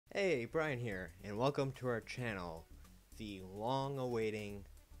Hey, Brian here, and welcome to our channel, the long-awaiting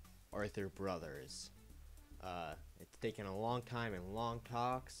Arthur Brothers. It's taken a long time and long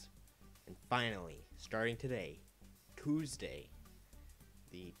talks, and finally, starting today, Tuesday,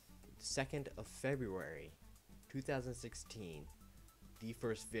 the 2nd of February, 2016, the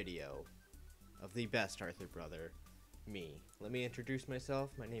first video of the best Arthur brother, me. Let me introduce myself.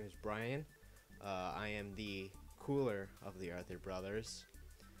 My name is Brian. I am the cooler of the Arthur brothers.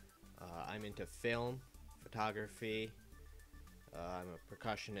 I'm into film, photography, I'm a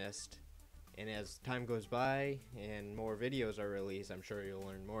percussionist, and as time goes by and more videos are released, I'm sure you'll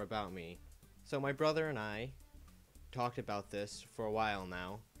learn more about me. So my brother and I talked about this for a while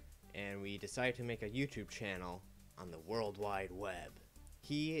now, and we decided to make a YouTube channel on the World Wide Web.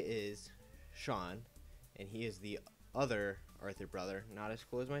 He is Sean, and he is the other Arthur brother, not as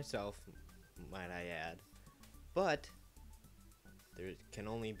cool as myself, might I add, but there can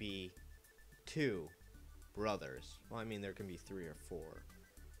only be two brothers. Well, I mean, there can be 3 or 4 or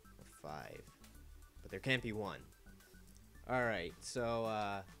 5, but there can't be one. Alright,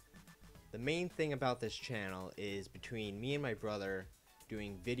 so the main thing about this channel is between me and my brother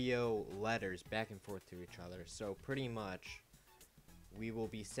doing video letters back and forth to each other. So pretty much we will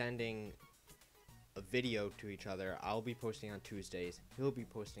be sending a video to each other. I'll be posting on Tuesdays, he'll be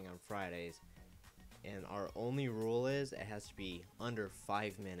posting on Fridays, and our only rule is it has to be under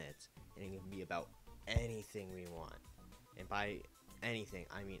 5 minutes, and it can be about anything we want. And by anything,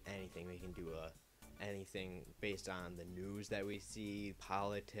 I mean anything. We can do anything based on the news that we see,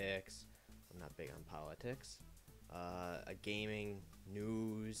 politics. I'm not big on politics. A gaming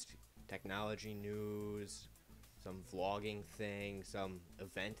news, technology news, some vlogging thing, some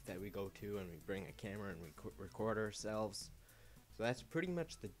event that we go to, and we bring a camera and we record ourselves. So that's pretty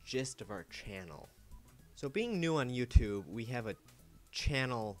much the gist of our channel. So being new on YouTube, we have a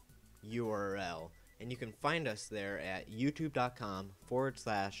channel URL, and you can find us there at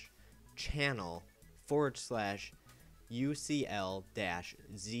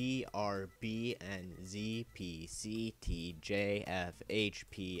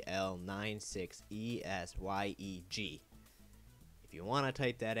If you want to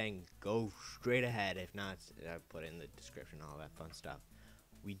type that in, go straight ahead. If not, I put in the description, all that fun stuff.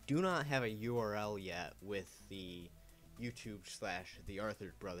 We do not have a URL yet with the YouTube/the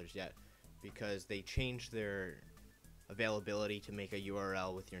Arthur Brothers yet, because they changed their availability to make a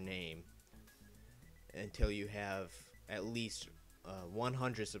URL with your name until you have at least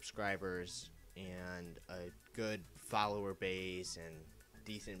 100 subscribers and a good follower base and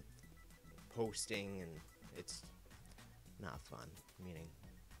decent posting, and it's not fun, meaning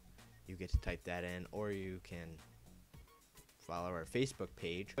you get to type that in, or you can follow our Facebook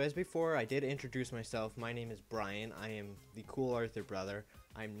page. As before, I did introduce myself. My name is Brian. I am the cool Arthur brother.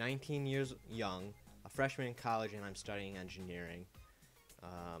 I'm 19 years young, a freshman in college, and I'm studying engineering.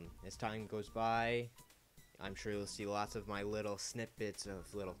 As time goes by, I'm sure you'll see lots of my little snippets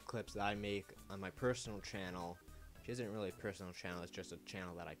of little clips that I make on my personal channel, which isn't really a personal channel, it's just a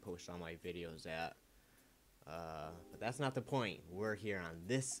channel that I post all my videos at. But that's not the point. We're here on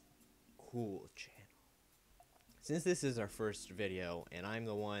this cool channel. Since this is our first video, and I'm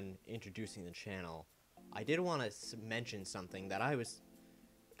the one introducing the channel, I did want to mention something that I was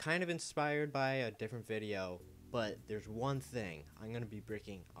kind of inspired by a different video, but there's one thing. I'm going to be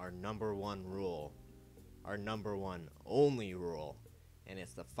breaking our #1 rule, our #1 only rule, and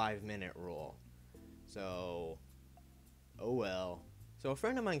it's the 5-minute rule. So, oh well. So a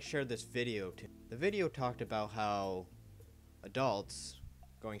friend of mine shared this video. The video talked about how adults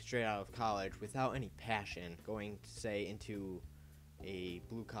going straight out of college without any passion, going, say, into a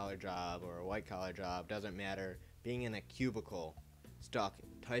blue-collar job or a white-collar job, doesn't matter, being in a cubicle, stuck,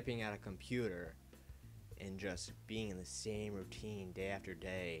 typing at a computer, and just being in the same routine day after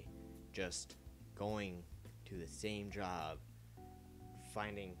day, just going to the same job,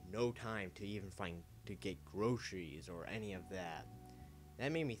 finding no time to even to get groceries or any of that.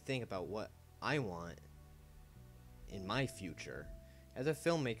 That made me think about what I want in my future. As a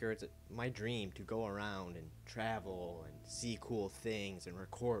filmmaker, it's my dream to go around and travel and see cool things and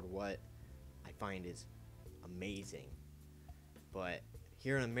record what I find is amazing. But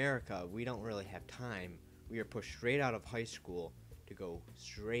here in America, we don't really have time. We are pushed straight out of high school to go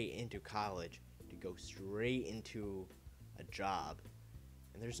straight into college, to go straight into a job.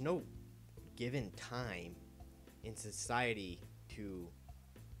 And there's no given time in society to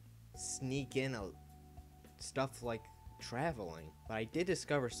sneak in stuff like traveling. But I did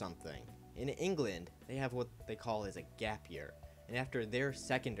discover something. In England, they have what they call as a gap year, and after their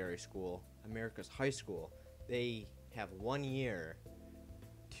secondary school, America's high school, they have 1 year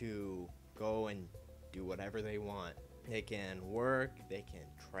to go and do whatever they want. They can work, they can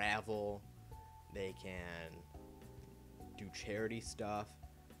travel, they can do charity stuff,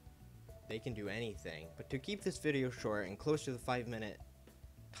 they can do anything. But to keep this video short and close to the 5-minute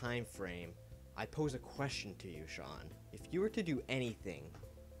time frame, I pose a question to you, Sean. If you were to do anything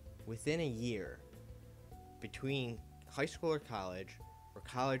within a year between high school or college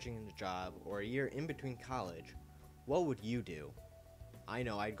and a job, or a year in between college, what would you do? I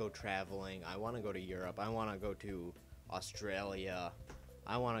know I'd go traveling. I want to go to Europe. I want to go to Australia.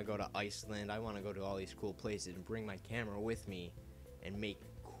 I want to go to Iceland. I want to go to all these cool places and bring my camera with me and make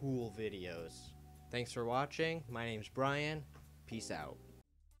cool videos. Thanks for watching. My name's Brian. Peace out.